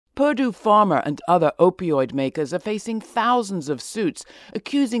Purdue Pharma and other opioid makers are facing thousands of suits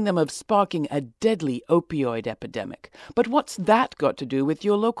accusing them of sparking a deadly opioid epidemic. But what's that got to do with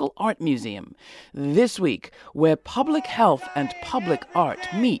your local art museum? This week, where public health and public art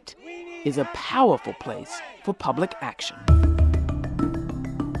meet, is a powerful place for public action.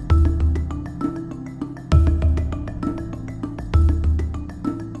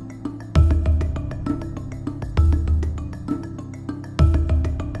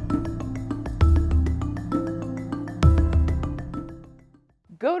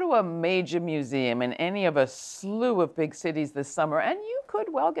 Go to a major museum in any of a slew of big cities this summer, and you could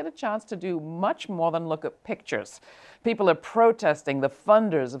well get a chance to do much more than look at pictures. People are protesting the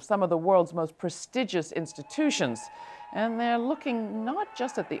funders of some of the world's most prestigious institutions, and they're looking not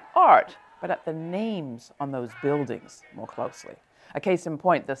just at the art, but at the names on those buildings more closely. A case in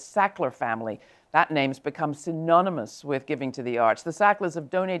point, the Sackler family. That name's become synonymous with giving to the arts. The Sacklers have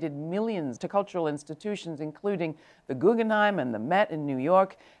donated millions to cultural institutions, including the Guggenheim and the Met in New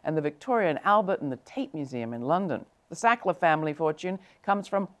York, and the Victoria and Albert and the Tate Museum in London. The Sackler family fortune comes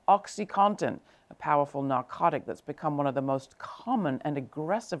from OxyContin, a powerful narcotic that's become one of the most common and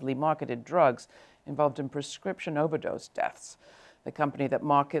aggressively marketed drugs involved in prescription overdose deaths. The company that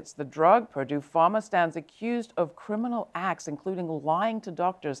markets the drug, Purdue Pharma, stands accused of criminal acts, including lying to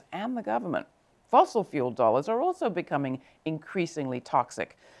doctors and the government. Fossil fuel dollars are also becoming increasingly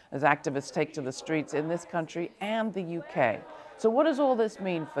toxic as activists take to the streets in this country and the UK. So what does all this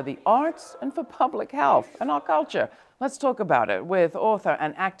mean for the arts and for public health and our culture? Let's talk about it with author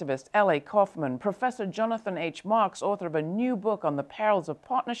and activist L.A. Kauffman, Professor Jonathan H. Marks, author of a new book on the perils of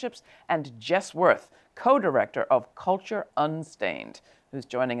partnerships, and Jess, co-director of Culture Unstained, who's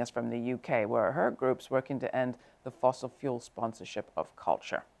joining us from the UK, where her group's working to end the fossil fuel sponsorship of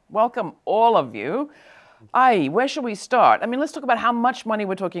culture. Welcome, all of you. Where should we start? Let's talk about how much money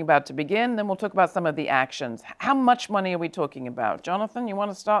we're talking about to begin, then we'll talk about some of the actions. How much money are we talking about? Jonathan, you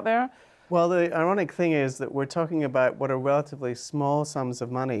want to start there? Well, the ironic thing is that we're talking about what are relatively small sums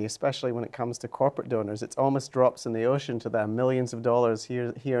of money, especially when it comes to corporate donors. It's almost drops in the ocean to them, millions of dollars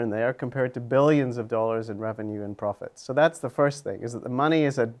here and there, compared to billions of dollars in revenue and profits. So that's the first thing, is that the money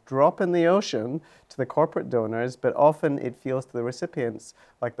is a drop in the ocean to the corporate donors, but often it feels to the recipients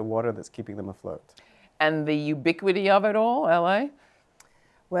like the water that's keeping them afloat. And the ubiquity of it all, L.A.?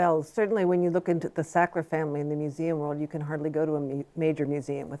 Well, certainly when you look into the Sackler family in the museum world, you can hardly go to a major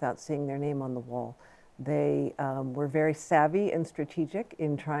museum without seeing their name on the wall. They were very savvy and strategic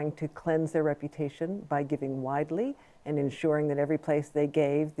in trying to cleanse their reputation by giving widely and ensuring that every place they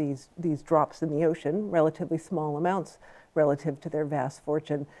gave these drops in the ocean, relatively small amounts relative to their vast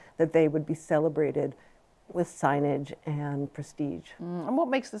fortune, that they would be celebrated with signage and prestige. And what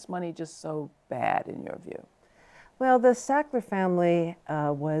makes this money just so bad in your view? Well, the Sackler family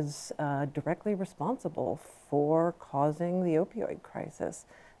was directly responsible for causing the opioid crisis.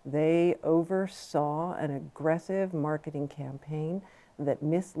 They oversaw an aggressive marketing campaign that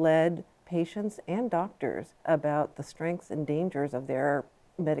misled patients and doctors about the strengths and dangers of their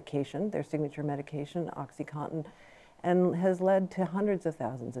medication, their signature medication, OxyContin, and has led to hundreds of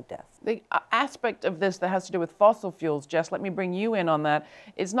thousands of deaths. The aspect of this that has to do with fossil fuels, Jess, let me bring you in on that.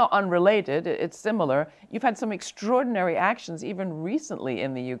 It's not unrelated, it's similar. You've had some extraordinary actions even recently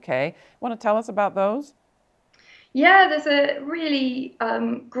in the UK. Want to tell us about those? Yeah, there's a really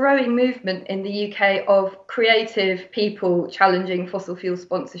growing movement in the UK of creative people challenging fossil fuel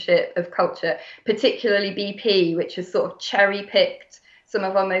sponsorship of culture, particularly BP, which has sort of cherry-picked some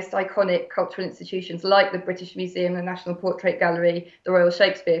of our most iconic cultural institutions like the British Museum, the National Portrait Gallery, the Royal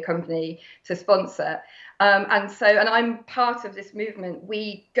Shakespeare Company to sponsor. And I'm part of this movement.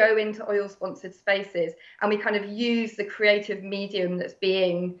 We go into oil-sponsored spaces and we kind of use the creative medium that's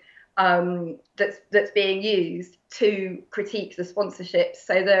being used to critique the sponsorship.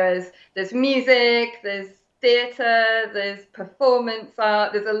 So there's music, there's theatre, there's performance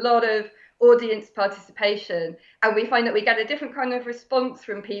art, there's a lot of audience participation, and we find that we get a different kind of response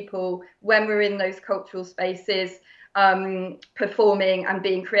from people when we're in those cultural spaces performing and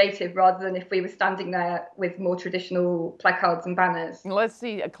being creative, rather than if we were standing there with more traditional placards and banners. Let's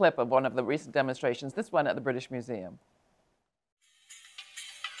see a clip of one of the recent demonstrations, this one at the British Museum.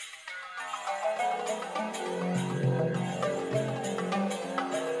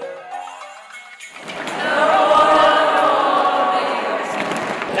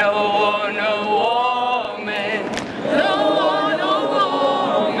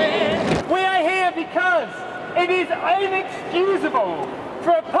 Inexcusable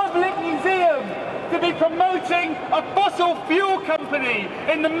for a public museum to be promoting a fossil fuel company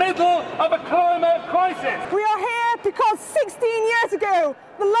in the middle of a climate crisis. We are here because 16 years ago,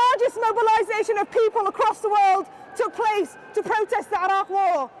 the largest mobilization of people across the world took place to protest the Iraq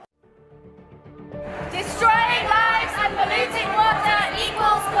War. Destroying lives and polluting water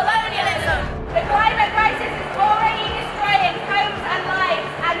equals colonialism. The climate crisis is already destroying homes and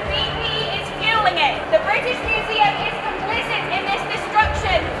lives, and BP is fueling it. The British Museum is complicit in this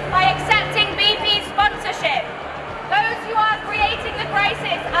destruction by accepting BP's sponsorship. Those who are creating the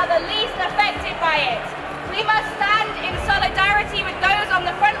crisis are the least affected by it. We must stand in solidarity with those on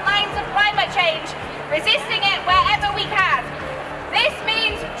the front lines of climate change, resisting it wherever we can. This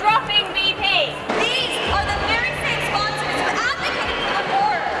means dropping BP. These are the very same sponsors who advocated for the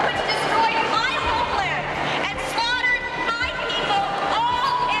war, which destroyed my homeland and slaughtered my people,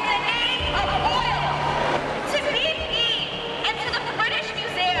 all in the name of oil. To BP and to the British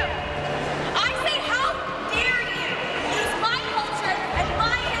Museum, I say, how dare you use my culture and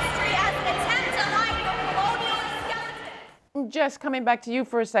my history as an attempt to hide your colonial skeleton? Jess, coming back to you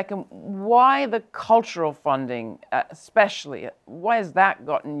for a second, why the cultural funding, especially? Why has that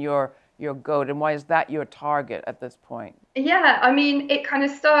gotten your goat, and why is that your target at this point? Yeah, I mean, it kind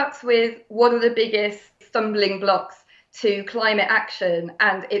of starts with what are the biggest stumbling blocks to climate action,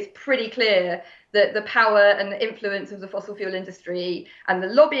 and it's pretty clear that the power and the influence of the fossil fuel industry and the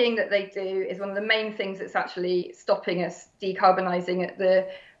lobbying that they do is one of the main things that's actually stopping us decarbonising at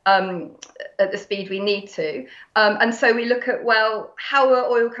the speed we need to. And so we look at, well, how are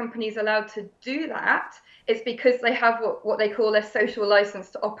oil companies allowed to do that? It's because they have what they call a social license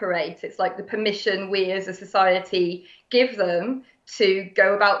to operate. It's like the permission we as a society give them to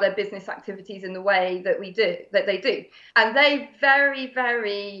go about their business activities in the way that they do. And they very,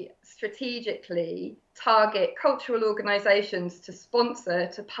 very strategically target cultural organizations to sponsor,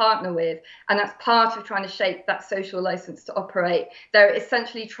 to partner with, and that's part of trying to shape that social license to operate. They're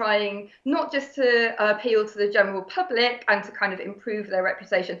essentially trying not just to appeal to the general public and to kind of improve their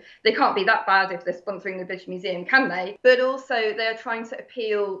reputation. They can't be that bad if they're sponsoring the British Museum, can they? But also they're trying to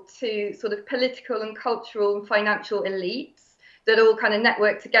appeal to sort of political and cultural and financial elites that all kind of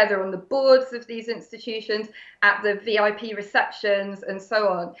network together on the boards of these institutions, at the VIP receptions and so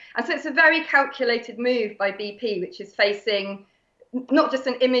on. And so it's a very calculated move by BP, which is facing not just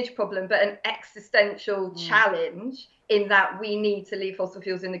an image problem, but an existential challenge in that we need to leave fossil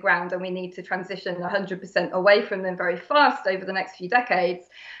fuels in the ground and we need to transition 100% away from them very fast over the next few decades.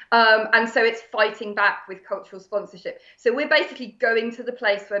 And so it's fighting back with cultural sponsorship. So we're basically going to the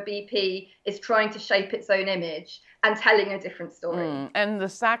place where BP is trying to shape its own image and telling a different story. And the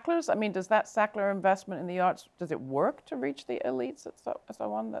Sacklers, I mean, does that Sackler investment in the arts, does it work to reach the elites and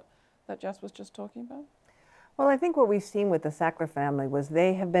so on that Jess was just talking about? Well, I think what we've seen with the Sackler family was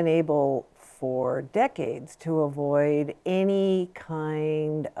they have been able for decades to avoid any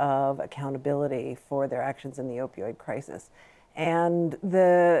kind of accountability for their actions in the opioid crisis. And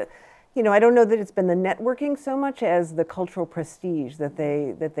I don't know that it's been the networking so much as the cultural prestige that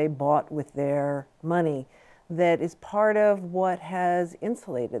they bought with their money that is part of what has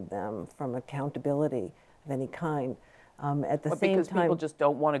insulated them from accountability of any kind. At the same because time, people just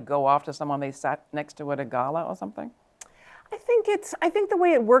don't want to go after someone they sat next to at a gala or something? I think the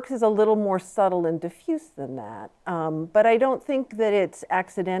way it works is a little more subtle and diffuse than that. But I don't think that it's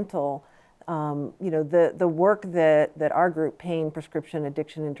accidental. The work that our group, Pain, Prescription,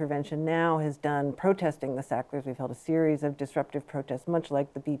 Addiction Intervention Now, has done protesting the Sacklers. We've held a series of disruptive protests, much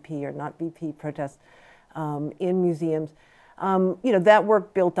like the BP or not BP protests in museums. That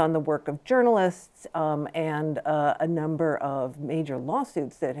work built on the work of journalists and a number of major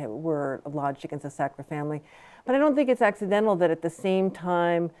lawsuits that were lodged against the Sackler family. But I don't think it's accidental that at the same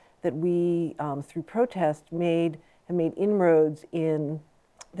time that we, through protest, have made inroads in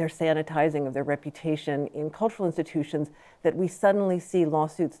their sanitizing of their reputation in cultural institutions, that we suddenly see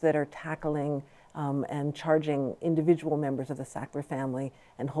lawsuits that are tackling and charging individual members of the Sackler family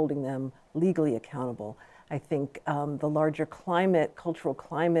and holding them legally accountable. I think the larger cultural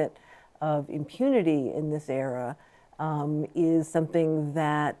climate of impunity in this era is something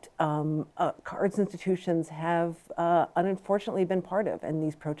that arts institutions have unfortunately been part of, and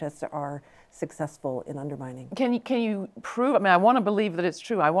these protests are successful in undermining. Can you prove, I mean, I want to believe that it's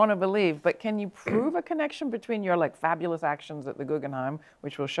true, I want to believe, but can you prove a connection between your fabulous actions at the Guggenheim,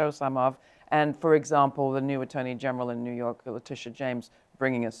 which we'll show some of, and for example, the new Attorney General in New York, Letitia James,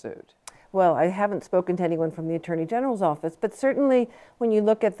 bringing a suit? Well, I haven't spoken to anyone from the Attorney General's office, but certainly when you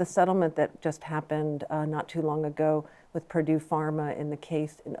look at the settlement that just happened not too long ago with Purdue Pharma in the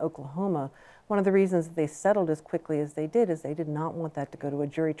case in Oklahoma, one of the reasons that they settled as quickly as they did is they did not want that to go to a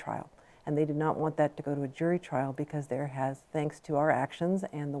jury trial. And they did not want that to go to a jury trial because there has, thanks to our actions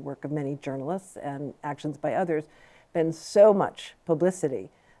and the work of many journalists and actions by others, been so much publicity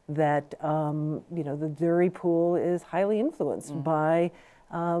that the jury pool is highly influenced by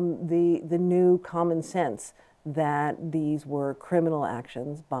the new common sense that these were criminal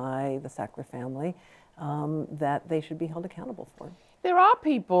actions by the Sackler family that they should be held accountable for. There are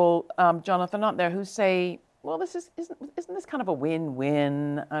people, Jonathan, aren't there, who say, well, isn't this kind of a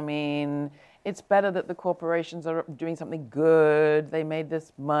win-win? I mean, it's better that the corporations are doing something good. They made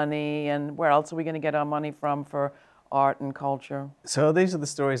this money, and where else are we going to get our money from for art and culture? So these are the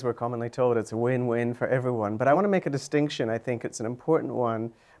stories we're commonly told. It's a win-win for everyone. But I want to make a distinction. I think it's an important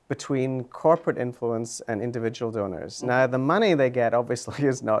one between corporate influence and individual donors. Now, the money they get obviously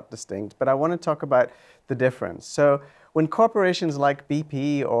is not distinct, but I want to talk about the difference. So when corporations like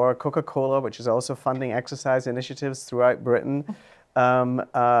BP or Coca-Cola, which is also funding exercise initiatives throughout Britain,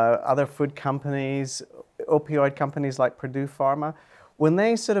 other food companies, opioid companies like Purdue Pharma, when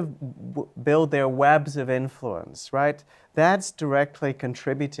they sort of build their webs of influence, right, that's directly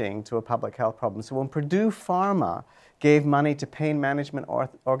contributing to a public health problem. So when Purdue Pharma gave money to pain management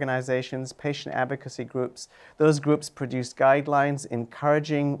organizations, patient advocacy groups, those groups produced guidelines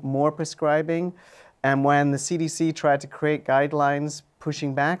encouraging more prescribing. And when the CDC tried to create guidelines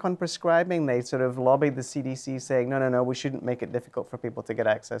pushing back on prescribing, they sort of lobbied the CDC saying, no, we shouldn't make it difficult for people to get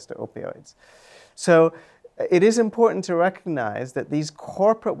access to opioids. So it is important to recognize that these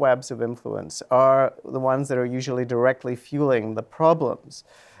corporate webs of influence are the ones that are usually directly fueling the problems.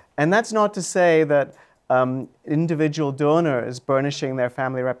 And that's not to say that individual donors burnishing their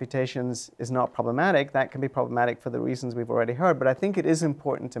family reputations is not problematic. That can be problematic for the reasons we've already heard, but I think it is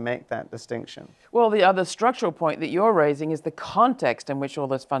important to make that distinction. Well, the other structural point that you're raising is the context in which all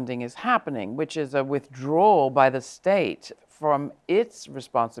this funding is happening, which is a withdrawal by the state from its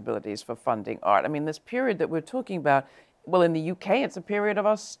responsibilities for funding art. I mean, this period that we're talking about, well, in the UK, it's a period of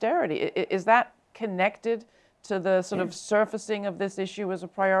austerity. Is that connected to the sort of surfacing of this issue as a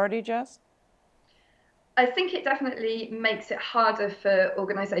priority, Jess? I think it definitely makes it harder for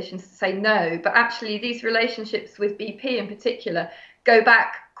organisations to say no, but actually these relationships with BP in particular go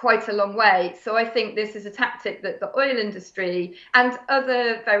back quite a long way. So I think this is a tactic that the oil industry and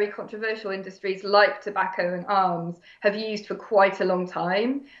other very controversial industries like tobacco and arms have used for quite a long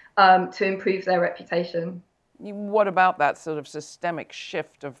time to improve their reputation. What about that sort of systemic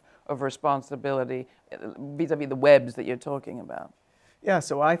shift of responsibility vis-a-vis the webs that you're talking about? Yeah,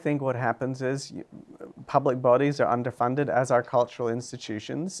 so I think what happens is public bodies are underfunded, as are cultural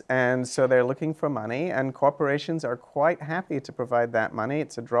institutions, and so they're looking for money, and corporations are quite happy to provide that money.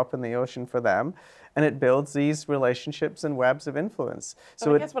 It's a drop in the ocean for them, and it builds these relationships and webs of influence.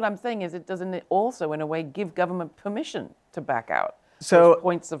 So I guess what I'm saying is it doesn't also, in a way, give government permission to back out. So those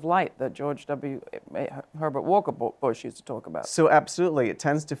points of light that George W. Herbert Walker Bush used to talk about. So absolutely, it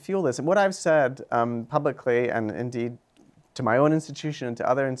tends to fuel this. And what I've said publicly, and indeed to my own institution and to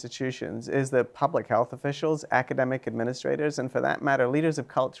other institutions, is that public health officials, academic administrators, and for that matter, leaders of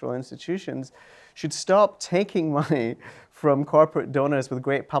cultural institutions should stop taking money from corporate donors with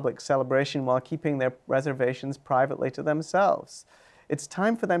great public celebration while keeping their reservations privately to themselves. It's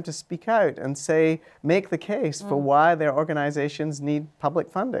time for them to speak out and say, make the case for why their organizations need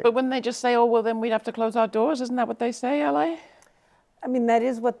public funding. But wouldn't they just say, oh, well, then we'd have to close our doors? Isn't that what they say, LA? I mean, that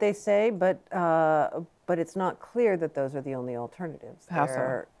is what they say, but it's not clear that those are the only alternatives. How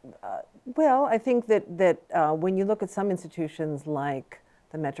so? Well, I think that when you look at some institutions like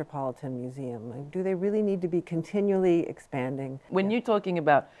the Metropolitan Museum, do they really need to be continually expanding? When you're talking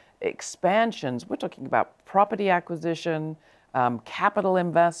about expansions, we're talking about property acquisition, capital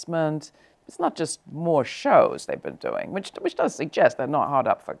investment. It's not just more shows they've been doing, which does suggest they're not hard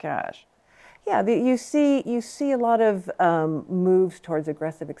up for cash. Yeah, you see a lot of moves towards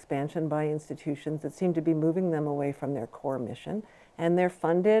aggressive expansion by institutions that seem to be moving them away from their core mission, and they're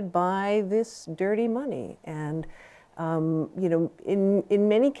funded by this dirty money. And you know, in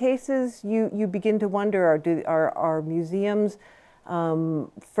many cases, you begin to wonder: are museums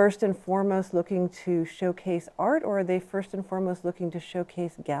first and foremost looking to showcase art, or are they first and foremost looking to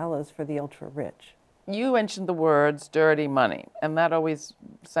showcase galas for the ultra rich? You mentioned the words dirty money, and that always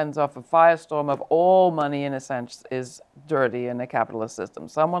sends off a firestorm of all money, in a sense, is dirty in a capitalist system.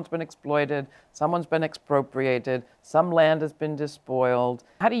 Someone's been exploited, someone's been expropriated, some land has been despoiled.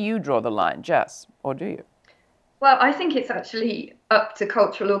 How do you draw the line, Jess, or do you? Well, I think it's actually up to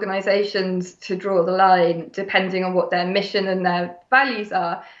cultural organisations to draw the line, depending on what their mission and their values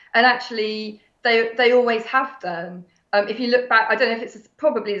are. And actually, they always have done. if you look back, I don't know if it's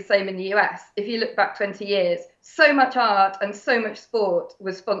probably the same in the US. If you look back 20 years, so much art and so much sport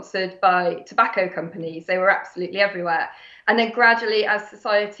was sponsored by tobacco companies. They were absolutely everywhere. And then gradually, as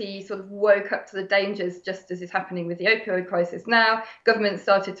society sort of woke up to the dangers, just as is happening with the opioid crisis now, governments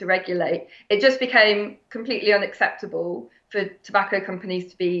started to regulate. It just became completely unacceptable for tobacco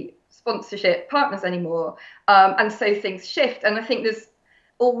companies to be sponsorship partners anymore. And so things shift. And I think there's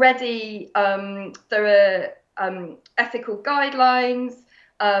already, there are ethical guidelines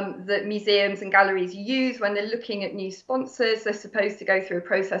that museums and galleries use when they're looking at new sponsors. They're supposed to go through a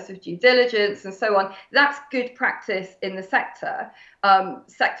process of due diligence and so on. That's good practice in the sector.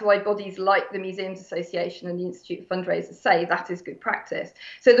 Sector-wide bodies like the Museums Association and the Institute of Fundraisers say that is good practice.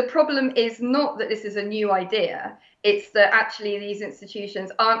 So the problem is not that this is a new idea. It's that actually these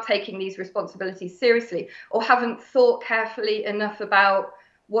institutions aren't taking these responsibilities seriously or haven't thought carefully enough about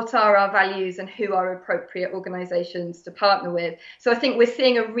what are our values and who are appropriate organisations to partner with. So I think we're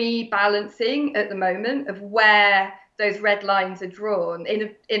seeing a rebalancing at the moment of where those red lines are drawn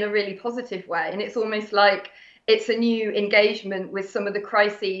in a really positive way. And it's almost like it's a new engagement with some of the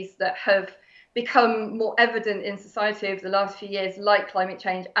crises that have become more evident in society over the last few years, like climate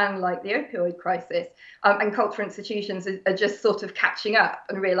change and like the opioid crisis. And cultural institutions are just sort of catching up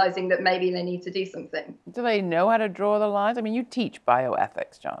and realizing that maybe they need to do something. Do they know how to draw the lines? I mean, you teach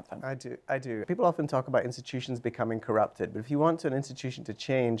bioethics, Jonathan. I do. People often talk about institutions becoming corrupted, but if you want an institution to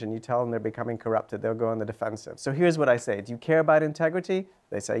change and you tell them they're becoming corrupted, they'll go on the defensive. So here's what I say. Do you care about integrity?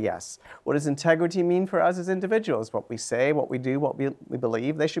 They say yes. What does integrity mean for us as individuals? What we say, what we do, what we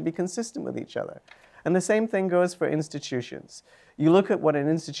believe, they should be consistent with each other. And the same thing goes for institutions. You look at what an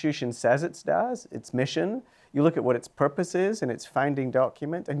institution says it does, its mission, you look at what its purpose is in its founding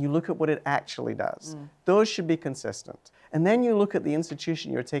document, and you look at what it actually does. Those should be consistent. And then you look at the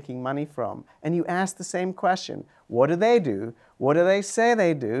institution you're taking money from, and you ask the same question. What do they do? What do they say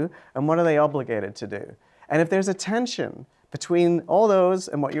they do? And what are they obligated to do? And if there's a tension between all those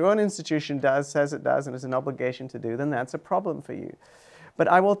and what your own institution does, says it does, and is an obligation to do, then that's a problem for you. But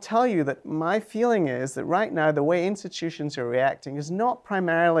I will tell you that my feeling is that right now the way institutions are reacting is not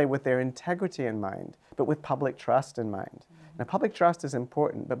primarily with their integrity in mind, but with public trust in mind. Now, public trust is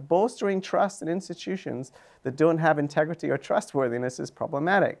important, but bolstering trust in institutions that don't have integrity or trustworthiness is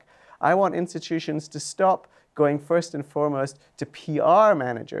problematic. I want institutions to stop going first and foremost to PR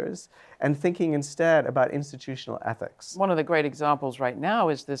managers and thinking instead about institutional ethics. One of the great examples right now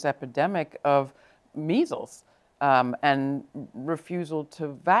is this epidemic of measles and refusal to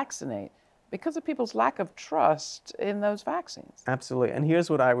vaccinate because of people's lack of trust in those vaccines. Absolutely. And here's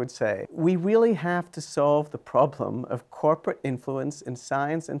what I would say. We really have to solve the problem of corporate influence in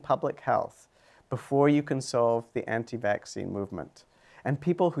science and public health before you can solve the anti-vaccine movement. And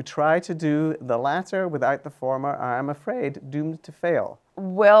people who try to do the latter without the former are, I'm afraid, doomed to fail.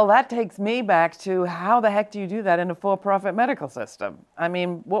 Well, that takes me back to how the heck do you do that in a for-profit medical system? I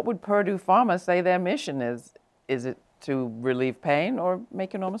mean, what would Purdue Pharma say their mission is? Is it to relieve pain or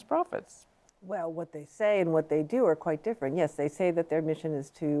make enormous profits? Well, what they say and what they do are quite different. Yes, they say that their mission is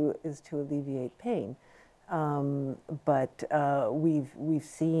to alleviate pain, but we've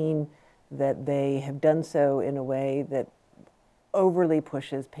seen that they have done so in a way that overly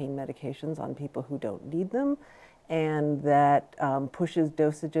pushes pain medications on people who don't need them, and that pushes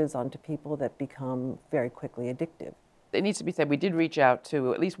dosages onto people that become very quickly addictive. It needs to be said, we did reach out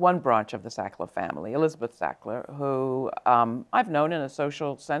to at least one branch of the Sackler family, Elizabeth Sackler, who I've known in a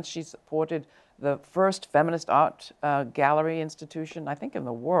social sense. She supported the first feminist art gallery institution, I think, in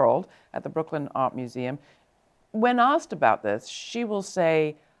the world at the Brooklyn Art Museum. When asked about this, she will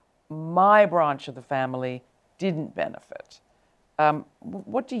say, my branch of the family didn't benefit.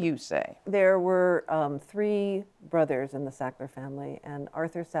 What do you say? There were 3 brothers in the Sackler family, and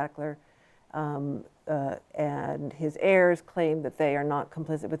Arthur Sackler and his heirs claim that they are not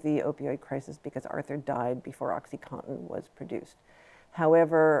complicit with the opioid crisis because Arthur died before OxyContin was produced.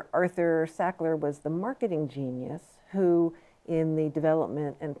 However, Arthur Sackler was the marketing genius who, in the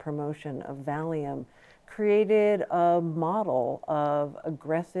development and promotion of Valium, created a model of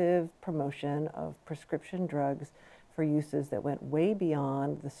aggressive promotion of prescription drugs for uses that went way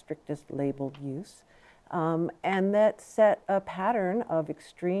beyond the strictest labeled use, and that set a pattern of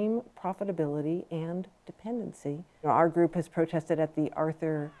extreme profitability and dependency. Our group has protested at the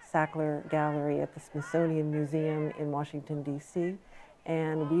Arthur Sackler Gallery at the Smithsonian Museum in Washington, D.C.,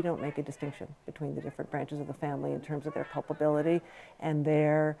 and we don't make a distinction between the different branches of the family in terms of their culpability and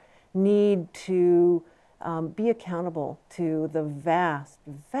their need to be accountable to the vast,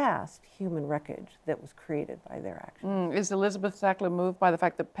 vast human wreckage that was created by their actions. Is Elizabeth Sackler moved by the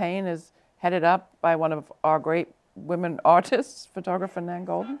fact that pain is headed up by one of our great women artists, photographer Nan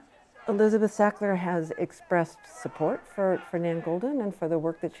Goldin? Elizabeth Sackler has expressed support for Nan Goldin and for the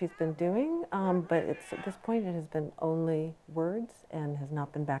work that she's been doing, but at this point it has been only words and has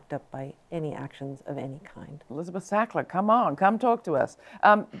not been backed up by any actions of any kind. Elizabeth Sackler, come on, come talk to us.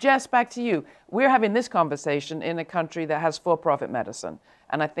 Jess, back to you. We're having this conversation in a country that has for-profit medicine,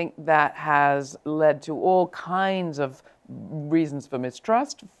 and I think that has led to all kinds of reasons for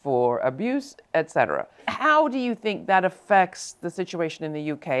mistrust, for abuse, etc. How do you think that affects the situation in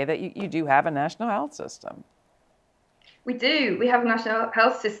the UK that you do have a national health system? We do. We have a national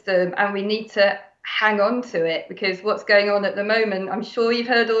health system and we need to hang on to it, because what's going on at the moment, I'm sure you've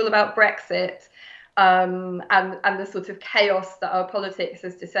heard all about Brexit and the sort of chaos that our politics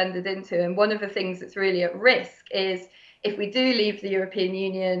has descended into. And one of the things that's really at risk is if we do leave the European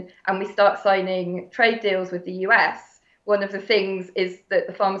Union and we start signing trade deals with the US, one of the things is that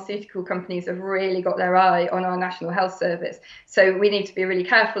the pharmaceutical companies have really got their eye on our National Health Service. So we need to be really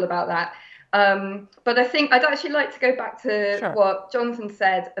careful about that. But I think I'd actually like to go back to what Jonathan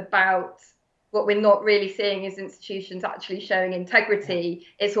said about what we're not really seeing is institutions actually showing integrity.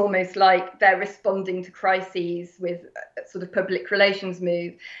 It's almost like they're responding to crises with a sort of public relations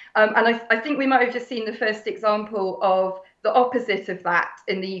move. And I think we might have just seen the first example of the opposite of that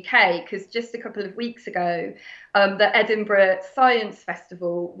in the UK, because just a couple of weeks ago, the Edinburgh Science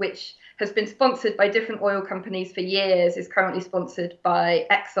Festival, which has been sponsored by different oil companies for years, is currently sponsored by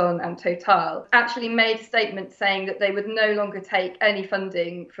Exxon and Total, actually made a statement saying that they would no longer take any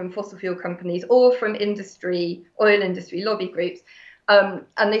funding from fossil fuel companies or from industry, oil industry lobby groups. And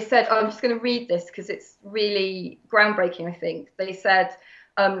they said, I'm just going to read this because it's really groundbreaking, I think. They said,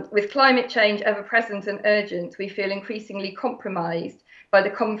 with climate change ever present and urgent, we feel increasingly compromised by the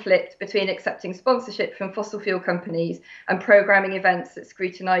conflict between accepting sponsorship from fossil fuel companies and programming events that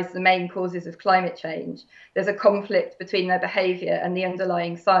scrutinise the main causes of climate change. There's a conflict between their behaviour and the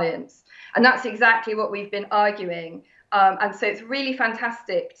underlying science. And that's exactly what we've been arguing. And so it's really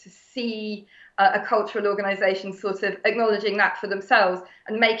fantastic to see a cultural organisation sort of acknowledging that for themselves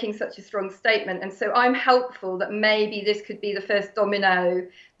and making such a strong statement. And so I'm hopeful that maybe this could be the first domino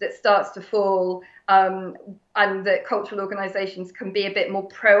that starts to fall, and that cultural organisations can be a bit more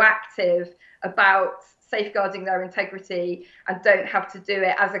proactive about safeguarding their integrity and don't have to do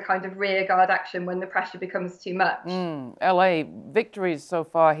it as a kind of rearguard action when the pressure becomes too much. LA, victories so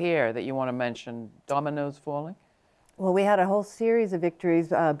far here that you want to mention, dominoes falling? Well, we had a whole series of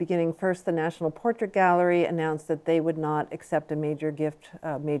victories, beginning first, the National Portrait Gallery announced that they would not accept a major gift,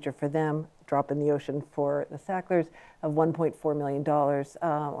 major for them, drop in the ocean for the Sacklers, of $1.4 million,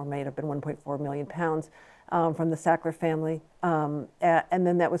 or may have been 1.4 million pounds, from the Sackler family. And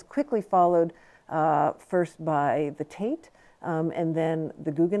then that was quickly followed first by the Tate, and then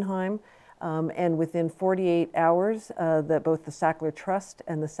the Guggenheim. And within 48 hours, both the Sackler Trust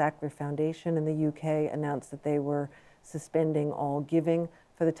and the Sackler Foundation in the UK announced that they were suspending all giving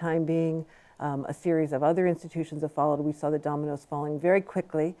for the time being. A series of other institutions have followed. We saw the dominoes falling very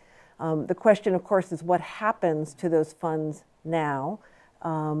quickly. The question, of course, is what happens to those funds now?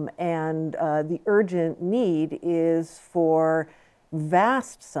 And the urgent need is for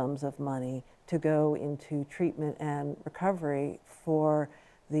vast sums of money to go into treatment and recovery for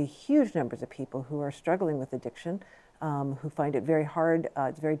the huge numbers of people who are struggling with addiction, who find it very hard.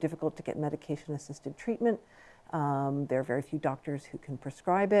 It's very difficult to get medication-assisted treatment. There are very few doctors who can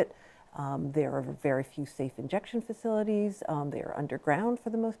prescribe it. There are very few safe injection facilities. They are underground for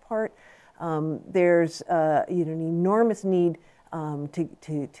the most part. There's an enormous need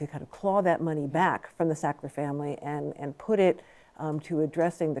to kind of claw that money back from the Sackler family and put it to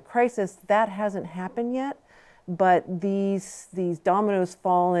addressing the crisis. That hasn't happened yet. But these dominoes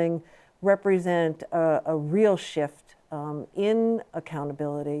falling represent a real shift in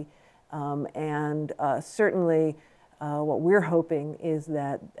accountability, and certainly what we're hoping is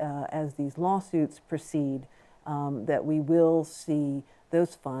that as these lawsuits proceed, that we will see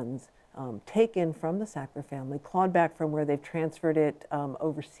those funds taken from the Sackler family, clawed back from where they've transferred it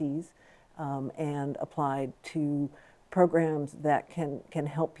overseas, and applied to programs that can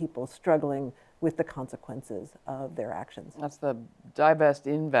help people struggling with the consequences of their actions. That's the divest,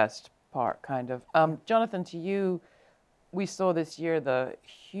 invest part, kind of. Jonathan, to you, we saw this year the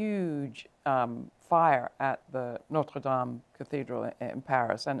huge fire at the Notre Dame Cathedral in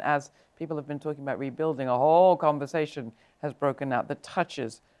Paris. And as people have been talking about rebuilding, a whole conversation has broken out that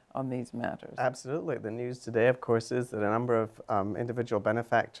touches on these matters. Absolutely. The news today, of course, is that a number of individual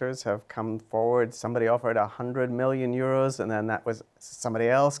benefactors have come forward. Somebody offered 100 million euros, and then somebody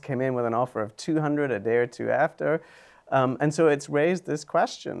else came in with an offer of 200 a day or two after. And so it's raised this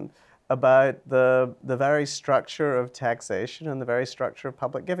question about the very structure of taxation and the very structure of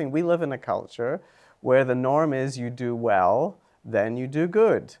public giving. We live in a culture where the norm is you do well, then you do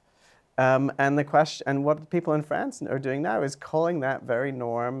good. And the question, and what people in France are doing now is calling that very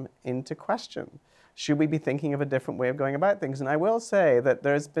norm into question. Should we be thinking of a different way of going about things? And I will say that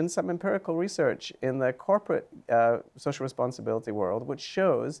there's been some empirical research in the corporate social responsibility world which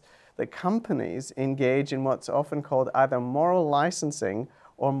shows that companies engage in what's often called either moral licensing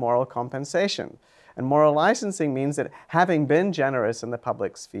or moral compensation. And moral licensing means that having been generous in the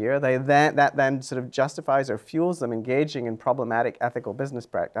public sphere, that then sort of justifies or fuels them engaging in problematic unethical business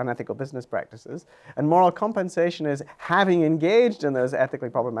practices. And moral compensation is having engaged in those ethically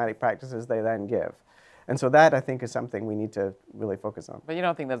problematic practices, they then give. And so that, I think, is something we need to really focus on. But you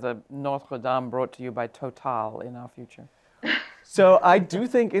don't think there's a Notre Dame brought to you by Total in our future? So I do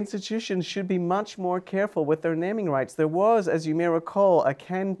think institutions should be much more careful with their naming rights. There was, as you may recall, a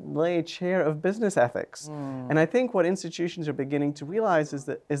Ken Lay chair of business ethics. And I think what institutions are beginning to realize is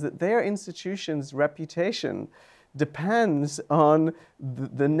that their institution's reputation depends on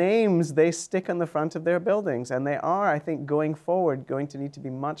the names they stick on the front of their buildings. And they are, I think, going forward, going to need to be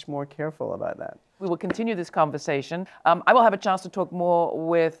much more careful about that. We will continue this conversation. I will have a chance to talk more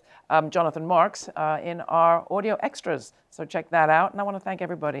with Jonathan Marks in our audio extras. So check that out. And I want to thank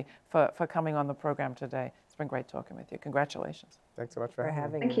everybody for coming on the program today. It's been great talking with you. Congratulations. Thanks so much for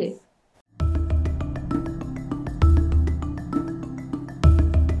having Thank us. you.